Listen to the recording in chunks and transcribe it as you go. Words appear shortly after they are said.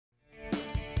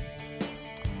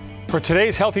For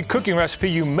today's healthy cooking recipe,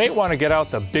 you may want to get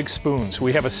out the big spoons.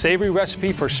 We have a savory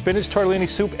recipe for spinach tortellini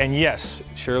soup, and yes,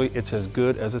 Shirley, it's as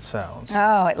good as it sounds.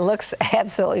 Oh, it looks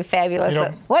absolutely fabulous. You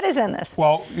know, what is in this?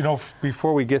 Well, you know,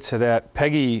 before we get to that,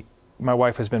 Peggy, my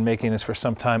wife, has been making this for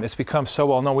some time. It's become so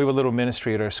well known. We have a little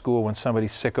ministry at our school. When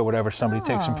somebody's sick or whatever, somebody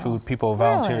takes some food, people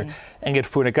volunteer and get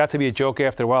food. It got to be a joke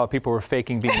after a while. People were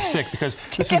faking being sick because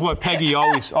this is what Peggy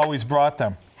always brought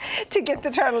them. To get the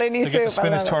tortellini soup. To get the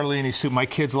spinach tortellini soup. My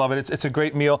kids love it. It's a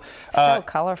great meal. So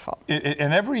colorful.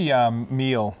 In every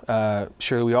meal,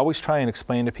 Shirley, we always try and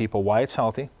explain to people why it's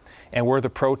healthy and where the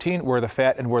protein, where the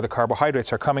fat, and where the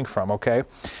carbohydrates are coming from, okay?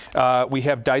 We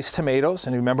have diced tomatoes,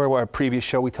 and remember our previous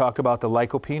show we talked about the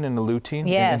lycopene and the lutein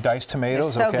in diced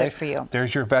tomatoes, they're so good for you.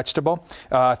 There's your vegetable.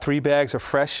 3 bags of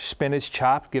fresh spinach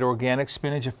chopped. Get organic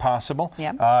spinach if possible.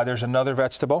 Yep. There's another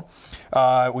vegetable.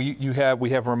 We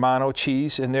have Romano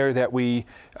cheese in there that we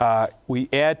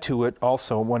add to it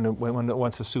also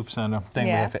once the soup's on the thing.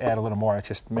 We have to add a little more. It's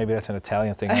just, maybe that's an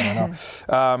Italian thing, I don't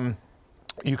know.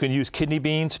 You can use kidney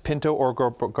beans, pinto, or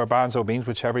garbanzo beans,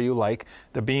 whichever you like.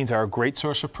 The beans are a great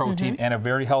source of protein and a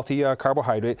very healthy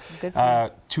carbohydrate. Good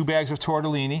for you. 2 bags of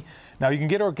tortellini. Now, you can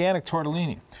get organic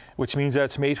tortellini, which means that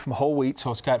it's made from whole wheat, so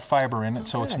it's got fiber in it.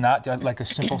 So it's not like a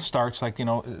simple starch like, you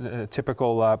know, a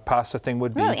typical pasta thing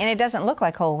would be. Really? And it doesn't look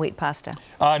like whole wheat pasta?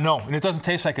 No, and it doesn't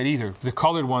taste like it either. The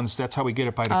colored ones, that's how we get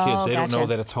it by the kids. They don't know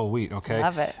that it's whole wheat, okay?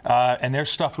 Love it. And they're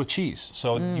stuffed with cheese,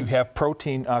 so you have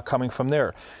protein coming from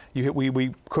there.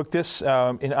 We cook this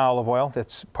in olive oil.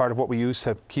 That's part of what we use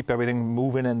to keep everything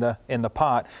moving in the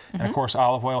pot. And of course,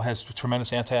 olive oil has tremendous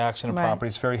antioxidant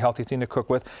properties. Very healthy thing to cook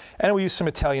with. And we use some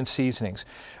Italian seasonings.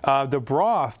 The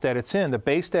broth that it's in, the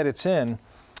base that it's in,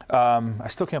 I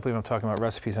still can't believe I'm talking about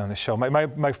recipes on this show.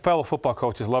 My fellow football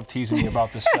coaches love teasing me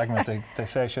about this segment. They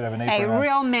say I should have an apron on.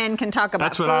 Real men can talk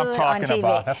about food on TV. That's what I'm talking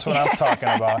about. That's what I'm talking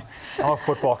about. I'm a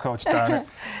football coach, darn it.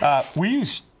 We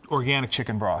use organic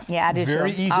chicken broth. Yeah, I do too.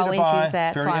 Very easy to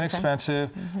buy, very inexpensive.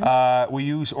 We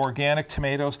use organic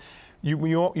tomatoes. You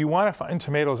want to find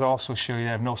tomatoes also, Shirley,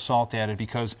 that have no salt added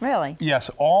because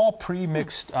yes, all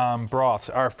pre-mixed broths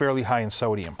are fairly high in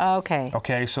sodium. Okay.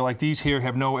 Okay, so like these here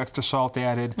have no extra salt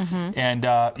added, and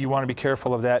you want to be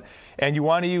careful of that. And you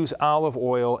want to use olive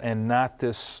oil and not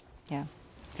this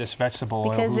this vegetable oil.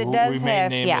 Because it does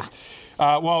have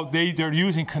well, they're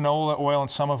using canola oil in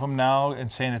some of them now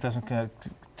and saying it doesn't have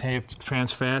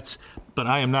trans fats, but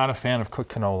I am not a fan of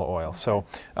cooked canola oil. So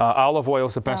olive oil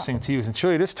is the best thing to use. And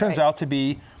Shirley, this turns out to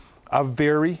be a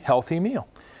very healthy meal.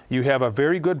 You have a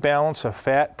very good balance of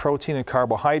fat, protein, and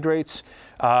carbohydrates.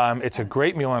 It's a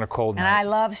great meal on a cold night. And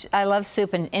I love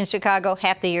soup. In Chicago,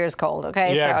 half the year is cold.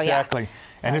 Okay. Yeah, so, exactly.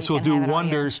 So and this will do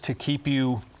wonders to keep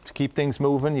things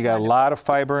moving. You got a lot of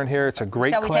fiber in here. It's a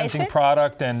great cleansing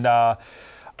product, and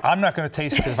I'm not going to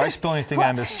taste it because if I spill anything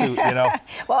on this soup, you know.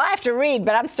 Well, I have to read,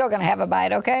 but I'm still going to have a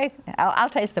bite, okay? I'll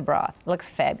taste the broth. It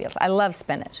looks fabulous. I love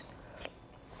spinach.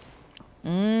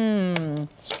 You know,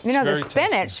 the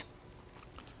spinach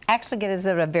actually gives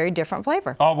it a very different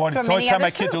flavor. Oh, well, it's the only time my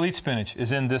kids will eat spinach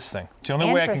is in this thing. It's the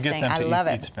only way I can get them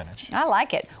to eat spinach. I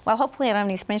like it. Well, hopefully I don't have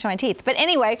any spinach on my teeth. But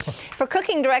anyway, for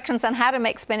cooking directions on how to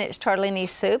make spinach tortellini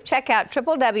soup, check out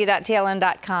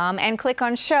www.tln.com and click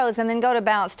on shows and then go to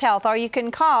Balanced Health. Or you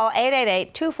can call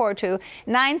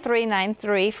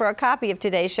 888-242-9393 for a copy of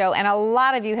today's show. And a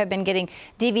lot of you have been getting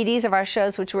DVDs of our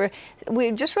shows, which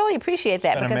we just really appreciate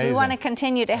that because we want to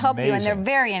continue to help you, and they're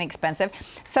very inexpensive.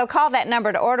 So call that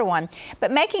number to order one.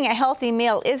 But making a healthy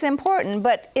meal is important,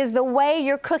 but is the way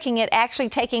you're cooking it actually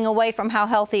taking away from how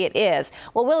healthy it is?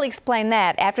 Well, we'll explain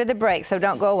that after the break, so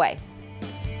don't go away.